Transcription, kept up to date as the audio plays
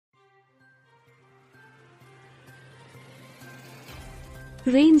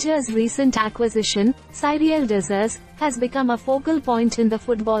Rangers' recent acquisition, Cyriel has become a focal point in the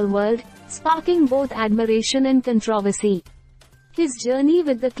football world, sparking both admiration and controversy. His journey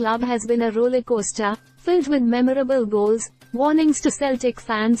with the club has been a roller coaster, filled with memorable goals, warnings to Celtic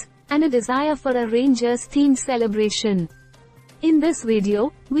fans, and a desire for a Rangers-themed celebration. In this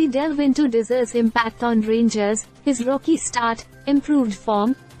video, we delve into Dizer's impact on Rangers, his rocky start, improved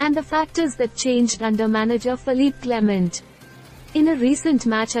form, and the factors that changed under manager Philippe Clement. In a recent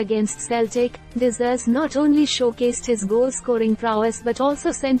match against Celtic, Dizer not only showcased his goal-scoring prowess but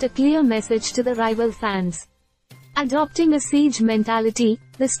also sent a clear message to the rival fans. Adopting a siege mentality,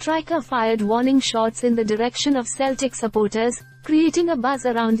 the striker fired warning shots in the direction of Celtic supporters, creating a buzz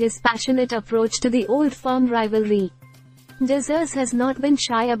around his passionate approach to the Old Firm rivalry. Dizer has not been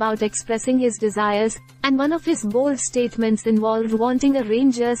shy about expressing his desires, and one of his bold statements involved wanting a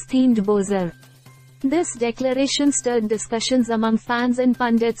Rangers-themed Bowser. This declaration stirred discussions among fans and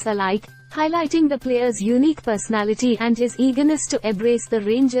pundits alike, highlighting the player's unique personality and his eagerness to embrace the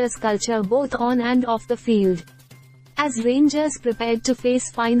Rangers culture both on and off the field. As Rangers prepared to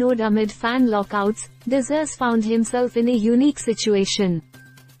face Feyenoord amid fan lockouts, Dizer found himself in a unique situation.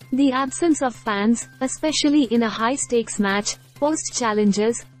 The absence of fans, especially in a high-stakes match, posed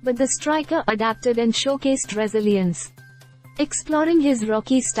challenges, but the striker adapted and showcased resilience. Exploring his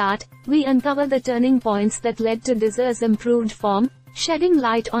rocky start, we uncover the turning points that led to Dizer's improved form, shedding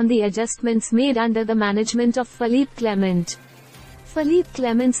light on the adjustments made under the management of Philippe Clement. Philippe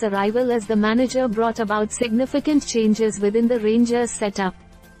Clement's arrival as the manager brought about significant changes within the Rangers setup.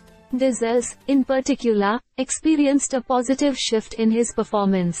 Dizer, in particular, experienced a positive shift in his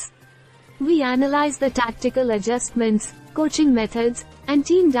performance. We analyze the tactical adjustments, coaching methods, and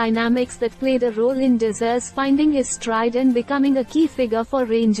team dynamics that played a role in Dizer's finding his stride and becoming a key figure for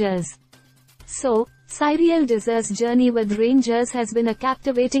Rangers. So, Cyriel Dizer's journey with Rangers has been a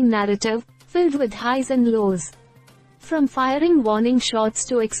captivating narrative, filled with highs and lows. From firing warning shots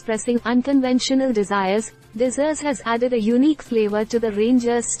to expressing unconventional desires, Dizer has added a unique flavor to the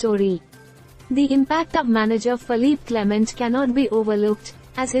Rangers story. The impact of manager Philippe Clement cannot be overlooked,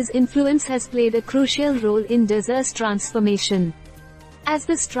 as his influence has played a crucial role in Dizer's transformation. As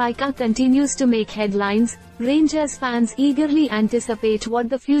the striker continues to make headlines, Rangers fans eagerly anticipate what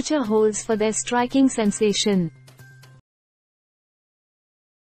the future holds for their striking sensation.